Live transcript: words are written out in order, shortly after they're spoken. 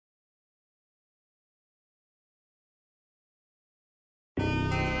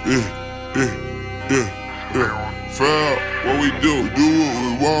Fab, what we do what we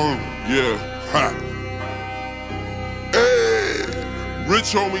want, yeah, ha. Hey,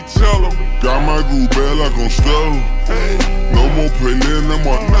 rich homie tell him, got my groove bad like on stove. Hey, no more playing, no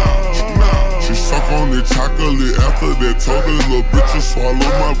more nah. She suck on the chocolate after that, told her little bitch to swallow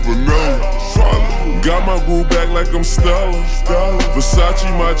my vanilla. Got my groove back like I'm Stella. Versace,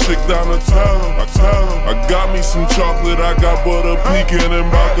 my chick Donatella. I got me some chocolate, I got butter pecan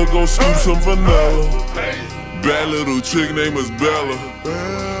and bout to go scoop some vanilla. Bad little chick name is Bella.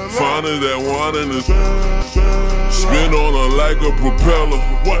 Finer than wine in the spin on her like a propeller.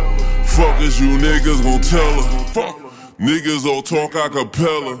 What? Fuck is you niggas gon' tell her? Fuck. Niggas all talk a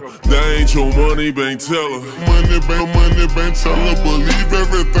cappella. That ain't your money, bank teller. Money, bank teller. Believe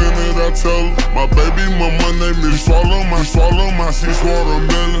everything that I tell her. My baby mama name is swallow my seeds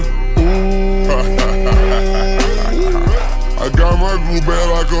watermelon. Ooh. I got my groove bad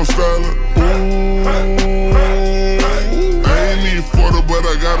like I'm Stella. Ooh. I ain't need 40, but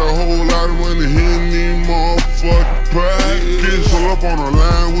I got a whole lot of money. He ain't need motherfucking package. Pull up on a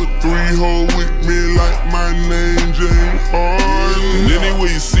line with 3 hoes with me like my name James Harden. And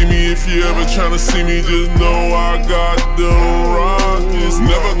anyway you see me, if you ever tryna see me, just know I got the rockets.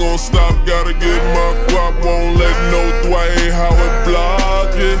 Never gon' stop, gotta get my guap. Won't let no Dwight Howard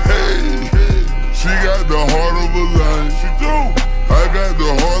block it. Hey, she got the heart of a lion. She do. I got the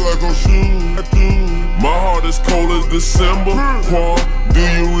heart like I'm shooting. My heart is cold as December. Quan, do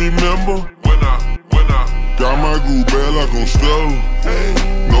you remember? When I got my groove bad like I'm Stella.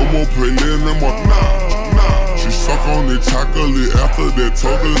 No more playing, no more nah. She suck on the chocolate after that,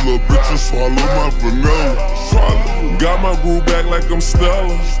 told her little bitch to swallow my vanilla. Got my groove back like I'm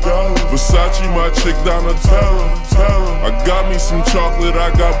Stella. Versace, my chick Donatella. I got me some chocolate, I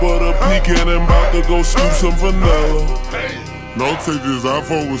got butter pecan and bout to go scoop some vanilla. No, take this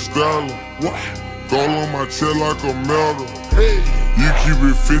iPhone with Stella. What? Gold on my chair like a medal. Hey. You keep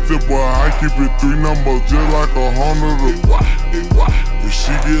it 50, boy, I keep it 3 numbers just like 100. If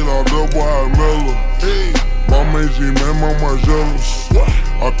she get out there, boy, I mail her. Hey. My man G, man, mama jealous.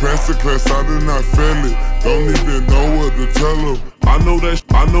 I passed the class, I did not fail it. Don't even know what to tell her. I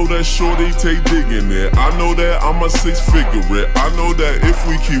know that shorty take digging it. I know that I'm a 6-figure. I know that if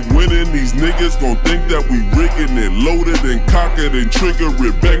we keep winning, these niggas gon' think that we rigging it. Loaded and cocked and trigger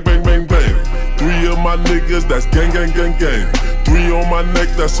it. Bang, bang, bang, bang. 3 of my niggas, that's gang, gang, gang, gang. 3 on my neck,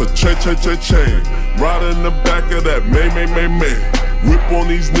 that's a chain. Right in the back of that, man. Whip on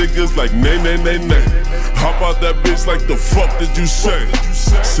these niggas like nay. Hop out that bitch like the fuck did you say?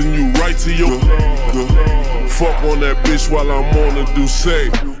 Send you right to your fuck on that bitch while I'm on the Douce.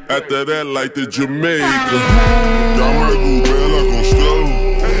 After that, like the Jamaica. Got my groove bad like I'm Stella.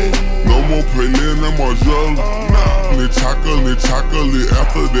 No more playing, no more jello. The chocolate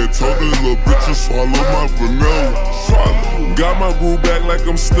after that, told her little bitch to swallow my vanilla. Got my groove back like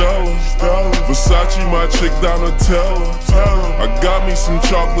I'm Stella. Versace, my chick Donatella. I got me some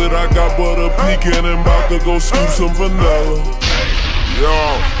chocolate, I got butter pecan and bout to go scoop some vanilla.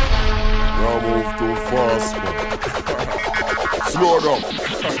 Yo, y'all move too fast, man. Slow down.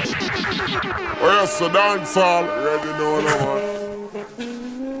 Oh yes, the dancehall. Ready now,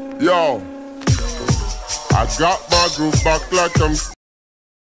 man. Yo, I got my groove back like I'm